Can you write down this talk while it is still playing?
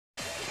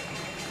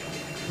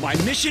My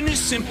mission is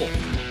simple,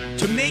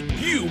 to make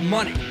you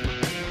money.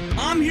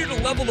 I'm here to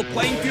level the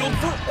playing field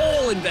for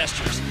all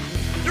investors.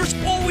 There's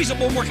always a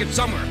bull market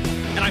somewhere,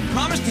 and I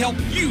promise to help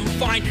you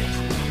find it.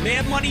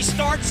 Mad Money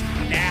starts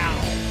now.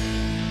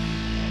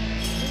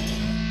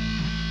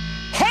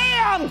 Hey,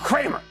 I'm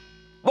Cramer.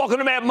 Welcome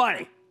to Mad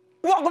Money.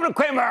 Welcome to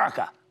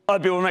Cramerica.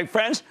 Other people make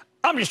friends.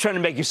 I'm just trying to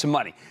make you some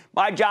money.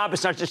 My job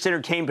is not just to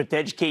entertain, but to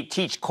educate,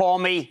 teach. Call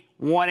me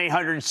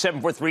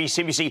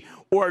 1-800-743-CNBC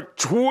or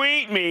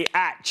tweet me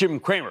at Jim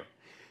Cramer.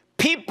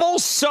 People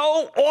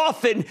so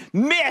often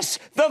miss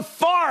the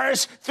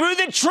forest through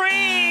the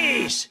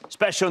trees,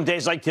 especially on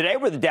days like today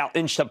where the Dow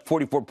inched up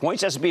 44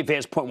 points, S&P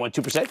advanced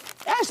 0.12%,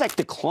 NASDAQ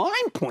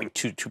declined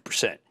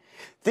 0.22%.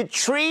 The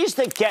trees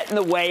that get in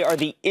the way are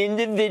the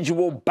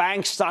individual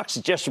bank stocks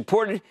that just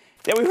reported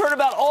that we heard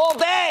about all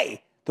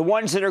day. The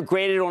ones that are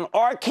graded on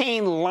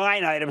arcane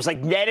line items like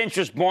net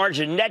interest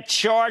margin, net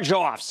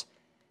charge-offs.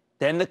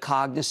 Then the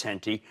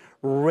cognoscenti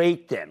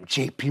rate them.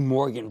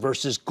 JPMorgan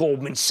versus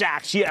Goldman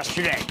Sachs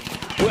yesterday.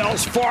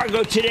 Wells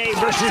Fargo today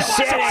versus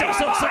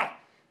Citigroup.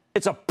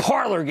 It's a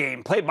parlor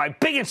game played by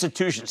big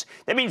institutions.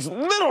 That means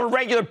little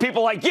regular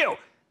people like you,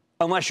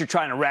 unless you're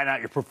trying to rat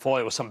out your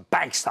portfolio with some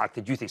bank stock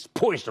that you think is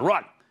poised to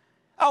run.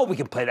 Oh, we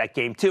can play that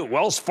game, too.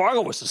 Wells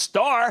Fargo was the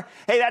star.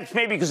 Hey, that's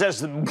maybe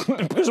because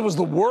it was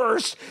the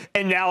worst,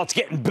 and now it's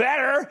getting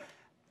better.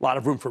 A lot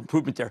of room for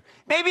improvement there.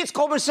 Maybe it's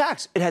Goldman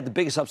Sachs. It had the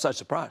biggest upside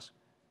surprise.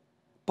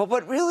 But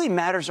what really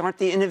matters aren't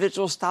the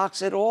individual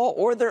stocks at all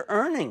or their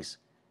earnings.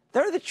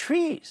 They're the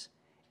trees.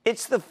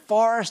 It's the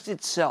forest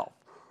itself,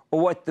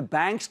 or what the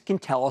banks can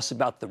tell us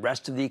about the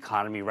rest of the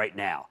economy right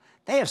now.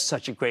 They have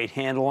such a great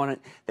handle on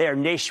it. They are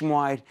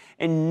nationwide,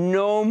 and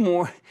no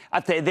more.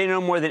 I'll tell you, they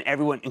know more than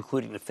everyone,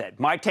 including the Fed.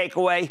 My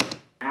takeaway,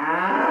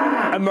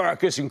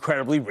 America's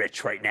incredibly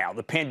rich right now.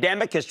 The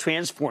pandemic has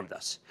transformed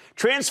us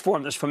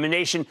from a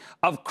nation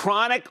of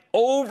chronic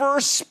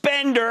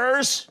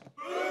overspenders,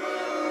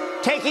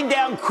 taking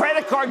down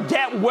credit card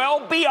debt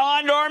well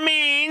beyond our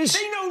means.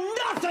 They know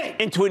nothing!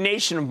 Into a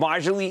nation of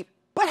marginally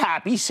but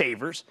happy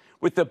savers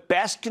with the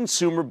best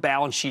consumer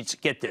balance sheets,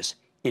 get this,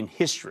 in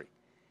history.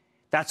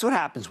 That's what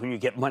happens when you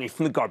get money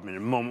from the government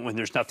in a moment when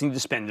there's nothing to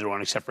spend it on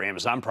except for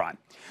Amazon Prime.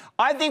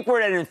 I think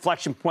we're at an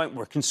inflection point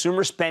where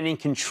consumer spending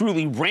can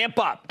truly ramp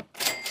up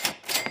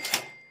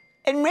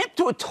and ramp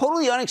to a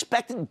totally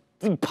unexpected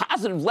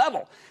positive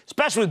level,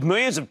 especially with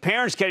millions of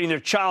parents getting their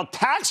child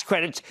tax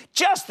credits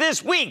just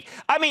this week.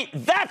 I mean,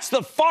 that's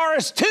the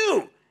forest,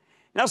 too.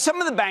 Now, some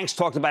of the banks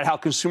talked about how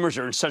consumers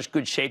are in such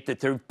good shape that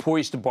they're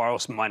poised to borrow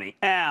some money.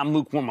 I'm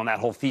lukewarm on that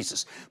whole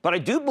thesis. But I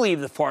do believe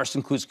the forest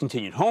includes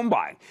continued home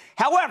buying.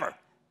 However,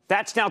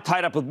 that's now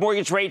tied up with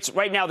mortgage rates.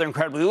 Right now, they're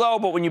incredibly low,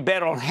 but when you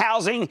bet on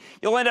housing,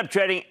 you'll end up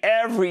dreading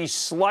every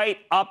slight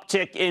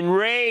uptick in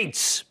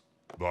rates.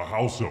 The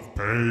house of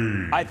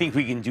pain. I think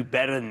we can do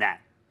better than that.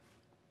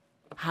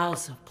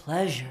 House of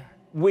pleasure.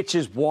 Which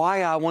is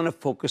why I want to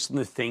focus on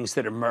the things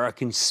that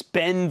Americans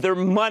spend their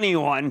money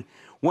on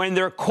when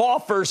their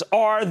coffers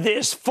are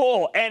this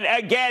full. And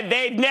again,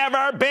 they've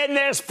never been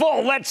this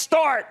full. Let's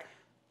start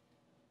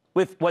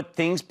with what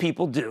things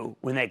people do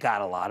when they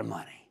got a lot of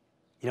money.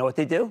 You know what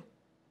they do?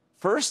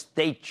 First,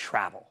 they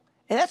travel.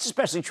 And that's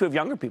especially true of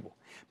younger people.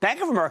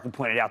 Bank of America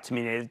pointed out to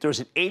me that there was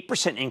an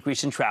 8%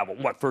 increase in travel.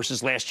 What,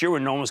 versus last year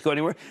when no one was going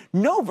anywhere?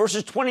 No,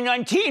 versus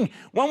 2019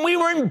 when we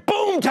were in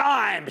boom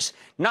times.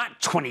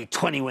 Not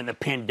 2020 when the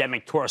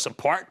pandemic tore us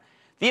apart.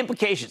 The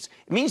implications.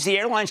 It means the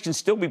airlines can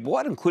still be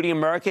bought, including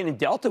American and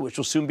Delta, which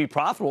will soon be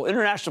profitable.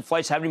 International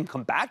flights haven't even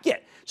come back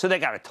yet, so they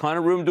got a ton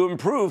of room to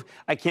improve.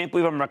 I can't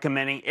believe I'm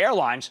recommending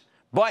airlines.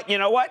 But you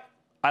know what?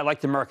 I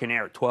liked American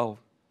Air at 12.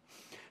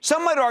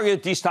 Some might argue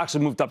that these stocks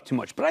have moved up too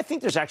much, but I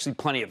think there's actually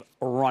plenty of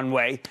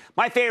runway.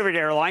 My favorite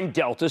airline,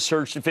 Delta,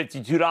 surged to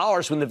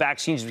 $52 when the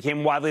vaccines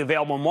became widely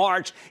available in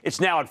March.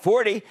 It's now at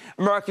 $40.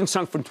 American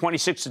sunk from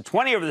 26 to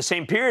 20 over the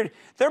same period.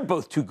 They're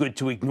both too good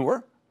to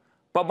ignore.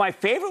 But my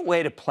favorite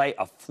way to play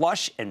a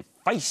flush and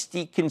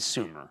feisty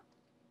consumer,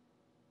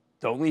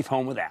 don't leave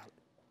home without,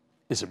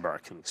 is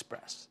American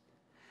Express.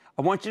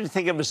 I want you to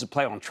think of it as a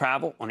play on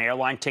travel, on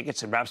airline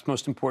tickets, and perhaps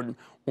most important,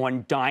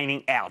 on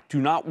dining out. Do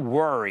not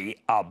worry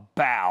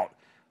about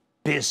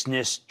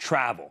business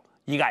travel.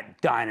 You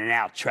got dining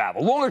out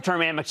travel.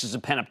 Longer-term, Amex is a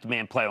pent-up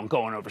demand play on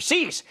going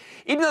overseas.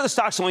 Even though the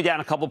stock's only down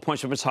a couple of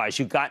points from its highs,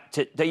 you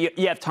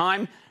have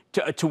time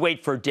to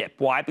wait for a dip.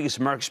 Why? Because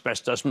American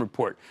Express doesn't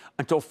report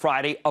until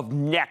Friday of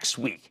next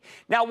week.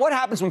 Now, what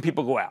happens when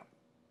people go out?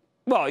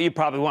 Well, you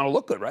probably want to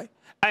look good, right?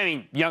 I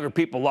mean, younger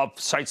people love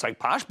sites like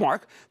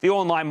Poshmark, the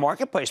online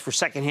marketplace for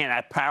secondhand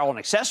apparel and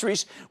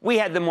accessories. We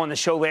had them on the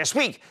show last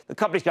week. The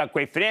company's got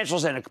great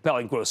financials and a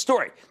compelling growth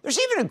story. There's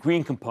even a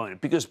green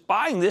component because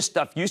buying this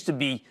stuff used to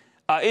be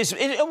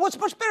what's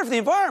much better for the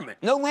environment.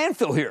 No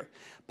landfill here.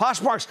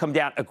 Poshmark's come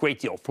down a great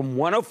deal from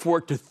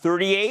 104 to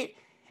 38,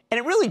 and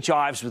it really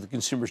jives with the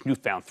consumer's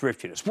newfound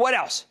thriftiness. What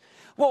else?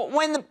 Well,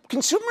 when the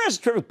consumer has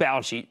a terrific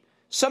balance sheet,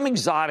 some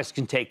exotics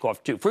can take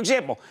off, too. For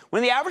example,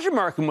 when the average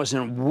American was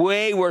in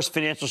way worse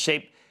financial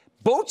shape,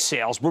 boat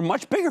sales were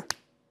much bigger.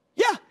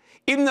 Yeah,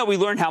 Even though we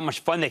learned how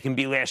much fun they can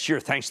be last year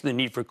thanks to the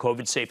need for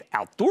COVID-safe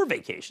outdoor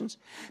vacations,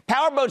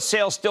 powerboat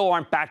sales still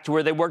aren't back to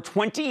where they were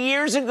 20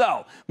 years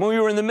ago when we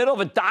were in the middle of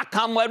a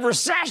dot-com-led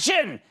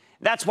recession.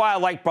 That's why I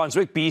like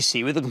Brunswick,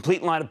 BC, with a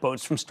complete line of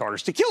boats from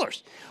starters to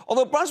killers.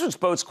 Although Brunswick's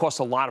boats cost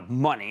a lot of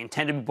money and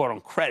tend to be bought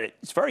on credit,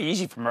 it's very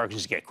easy for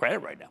Americans to get credit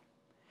right now.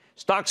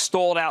 Stocks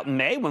stalled out in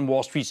May when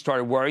Wall Street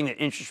started worrying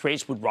that interest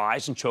rates would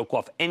rise and choke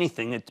off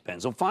anything that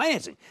depends on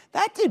financing.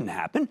 That didn't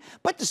happen,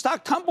 but the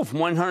stock tumbled from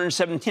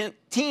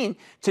 117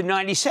 to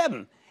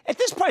 97. At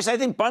this price, I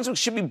think Brunswick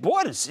should be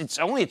bought. It's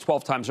only at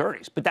 12 times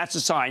earnings, but that's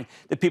a sign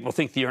that people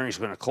think the earnings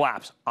are going to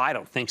collapse. I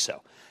don't think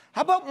so.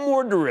 How about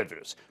more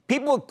derivatives?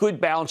 People with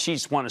good balance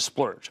sheets want to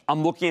splurge.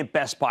 I'm looking at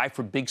Best Buy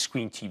for big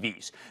screen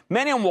TVs.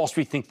 Many on Wall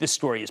Street think this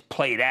story is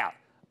played out,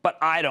 but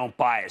I don't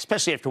buy it,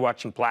 especially after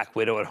watching Black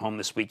Widow at home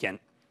this weekend.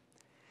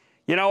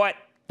 You know what?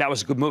 That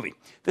was a good movie.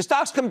 The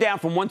stock's come down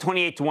from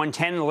 128 to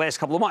 110 in the last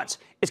couple of months.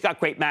 It's got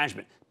great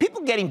management.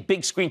 People getting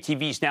big screen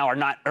TVs now are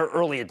not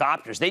early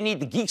adopters. They need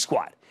the Geek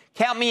Squad.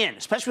 Count me in,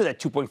 especially with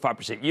that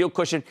 2.5% yield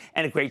cushion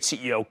and a great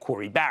CEO,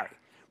 Corey Barry.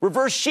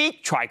 Reverse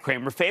chic, try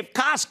Cramer fave.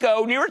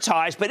 Costco, near its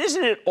highs, but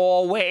isn't it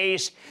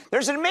always?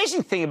 There's an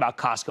amazing thing about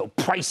Costco,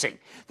 pricing.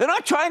 They're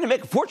not trying to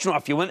make a fortune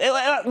off you.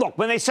 Look,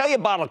 when they sell you a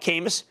bottle of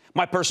Camus,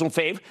 my personal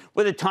fave,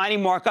 with a tiny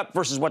markup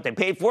versus what they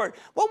paid for it,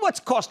 well, what's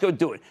Costco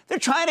doing? They're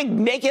trying to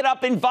make it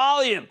up in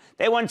volume.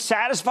 They want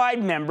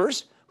satisfied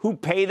members who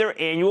pay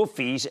their annual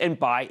fees and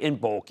buy in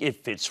bulk.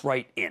 It fits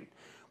right in.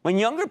 When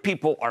younger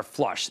people are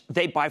flush,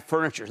 they buy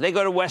furniture. They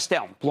go to West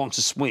Elm, belongs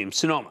to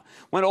Williams-Sonoma.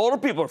 When older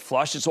people are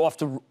flush, it's off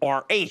to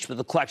RH with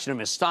a collection of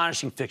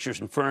astonishing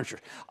fixtures and furniture.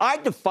 I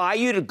defy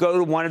you to go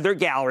to one of their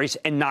galleries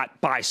and not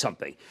buy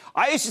something.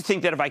 I used to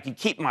think that if I could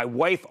keep my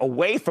wife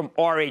away from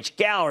RH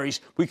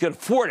galleries, we could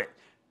afford it.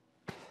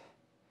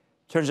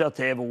 Turns out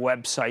they have a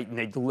website and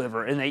they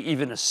deliver and they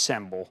even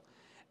assemble.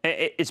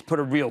 It's put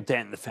a real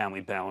dent in the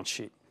family balance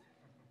sheet.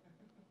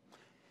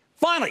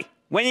 Finally,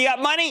 when you got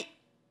money,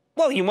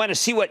 well, you want to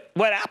see what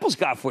Apple's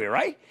got for you,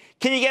 right?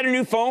 Can you get a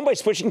new phone by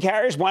switching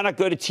carriers? Why not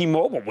go to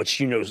T-Mobile, which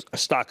you know is a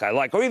stock I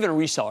like, or even a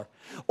reseller?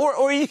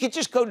 Or you could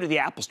just go to the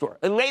Apple store.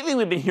 And lately,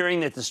 we've been hearing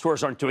that the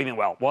stores aren't doing it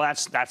well. Well,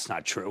 that's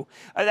not true.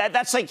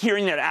 That's like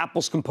hearing that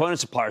Apple's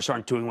component suppliers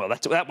aren't doing well.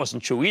 That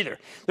wasn't true either.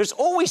 There's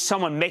always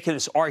someone making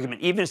this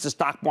argument, even as the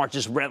stock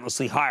marches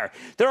relentlessly higher.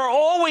 There are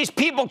always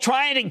people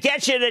trying to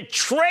get you to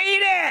trade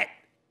it.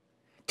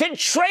 To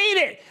trade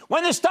it.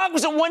 When the stock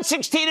was at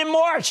 116 in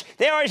March,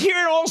 they were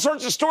hearing all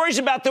sorts of stories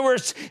about there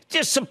was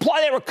just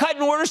supply. They were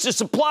cutting orders to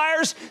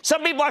suppliers.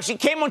 Some people actually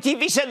came on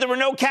TV, said there were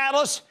no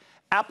catalysts.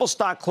 Apple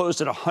stock closed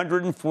at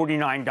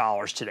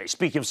 $149 today.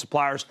 Speaking of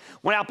suppliers,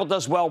 when Apple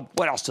does well,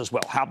 what else does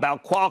well? How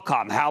about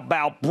Qualcomm? How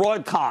about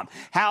Broadcom?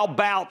 How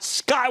about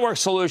Skyworks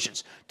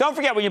Solutions? Don't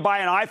forget, when you buy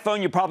an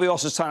iPhone, you probably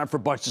also sign up for a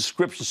bunch of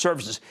subscription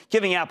services,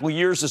 giving Apple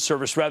years of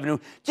service revenue.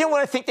 Do you know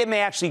what? I think they may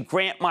actually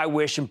grant my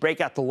wish and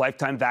break out the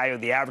lifetime value of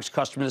the average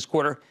customer this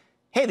quarter.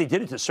 Hey, they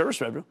did it to service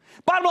revenue.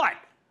 Bottom line,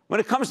 when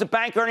it comes to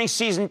bank earnings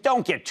season,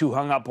 don't get too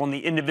hung up on the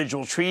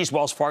individual trees,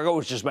 Wells Fargo,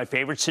 which is my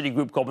favorite,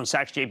 Citigroup, Goldman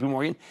Sachs,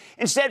 JPMorgan.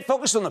 Instead,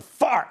 focus on the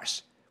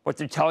forest, what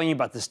they're telling you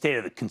about the state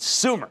of the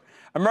consumer.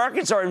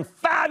 Americans are in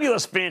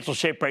fabulous financial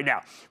shape right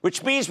now,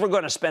 which means we're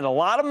going to spend a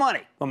lot of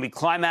money when we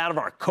climb out of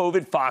our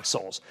COVID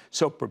foxholes.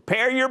 So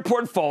prepare your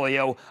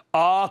portfolio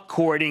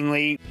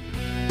accordingly.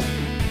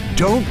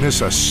 Don't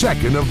miss a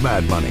second of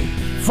Mad Money.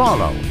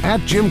 Follow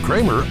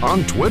 @JimCramer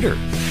on Twitter.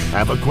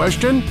 Have a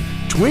question?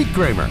 Tweet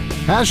Cramer.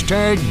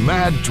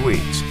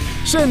 #MadTweets.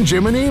 Send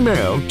Jim an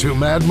email to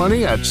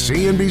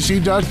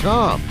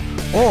madmoney@cnbc.com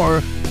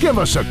or give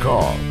us a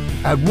call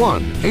at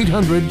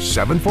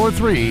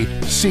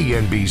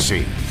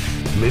 1-800-743-CNBC.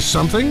 Miss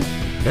something?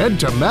 Head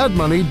to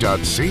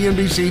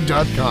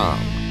madmoney.cnbc.com.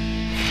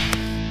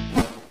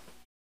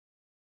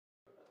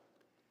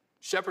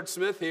 Shepard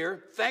Smith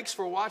here. Thanks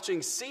for watching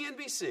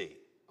CNBC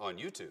on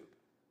YouTube.